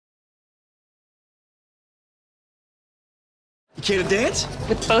You care to dance?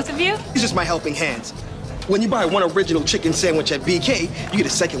 With both of you? It's just my helping hands. When you buy one original chicken sandwich at BK, you get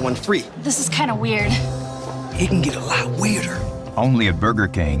a second one free. This is kind of weird. It can get a lot weirder. Only at Burger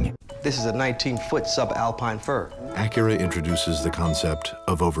King. This is a 19-foot subalpine fur. Acura introduces the concept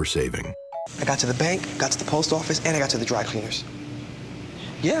of oversaving. I got to the bank, got to the post office, and I got to the dry cleaners.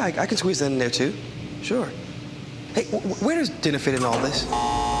 Yeah, I can squeeze that in there too. Sure. Hey, where does dinner fit in all this?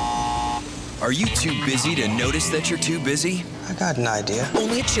 Are you too busy to notice that you're too busy? I got an idea.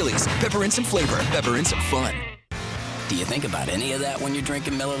 Only at Chili's. Pepper and some flavor, pepper and some fun. Do you think about any of that when you're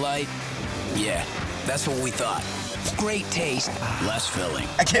drinking Miller Lite? Yeah, that's what we thought. Great taste, less filling.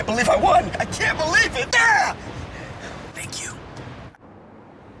 I can't believe I won! I can't believe it! Ah! Thank you.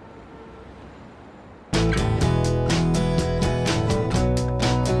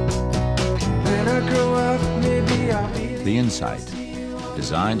 The Insight.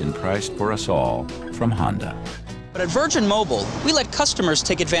 Designed and priced for us all from Honda. But at Virgin Mobile, we let customers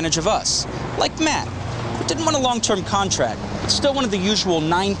take advantage of us. Like Matt, who didn't want a long-term contract, but still wanted the usual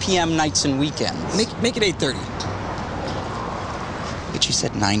 9 p.m. nights and weekends. Make it 8:30. But you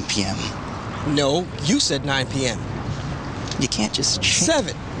said 9 p.m. No, you said 9 p.m. You can't just...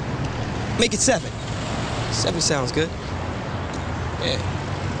 7. Make it 7. 7 sounds good. Yeah.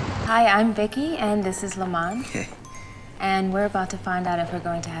 Hi, I'm Vicky, and this is Lamont. Hey. And we're about to find out if we're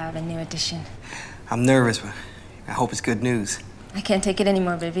going to have a new addition. I'm nervous, but I hope it's good news. I can't take it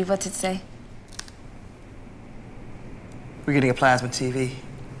anymore, baby. What's it say? We're getting a plasma TV.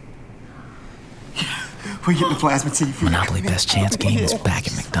 We're getting a plasma TV. Monopoly Best Chance game is back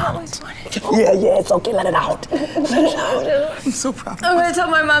at McDonald's. Yeah, it's okay. Let it out. Let it out. I'm so proud of I'm gonna tell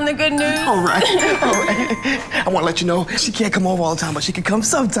my mom the good news. All right. I want to let you know she can't come over all the time, but she can come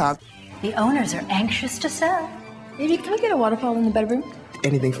sometime. The owners are anxious to sell. Baby, can we get a waterfall in the bedroom?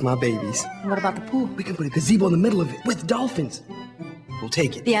 Anything for my babies. What about the pool? We can put a gazebo in the middle of it with dolphins. We'll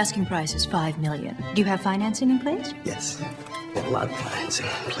take it. The asking price is $5 million. Do you have financing in place? Yes. We have a lot of financing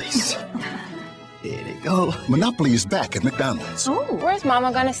in place. Here they go. Monopoly is back at McDonald's. Oh, where's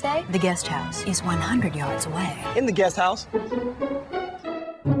Mama gonna stay? The guest house is 100 yards away. In the guest house.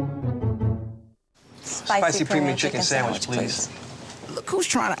 Spicy premium chicken sandwich, please. Look who's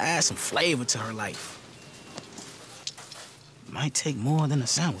trying to add some flavor to her life. Might take more than a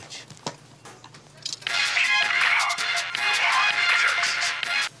sandwich.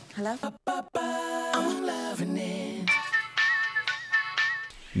 Hello? I'm loving it.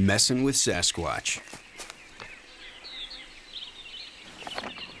 Messin' with Sasquatch.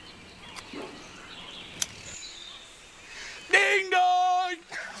 Ding dong!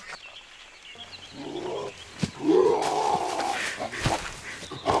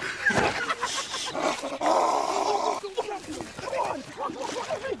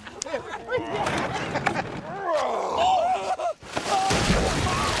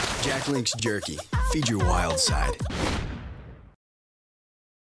 Jack Link's Jerky. Feed your wild side.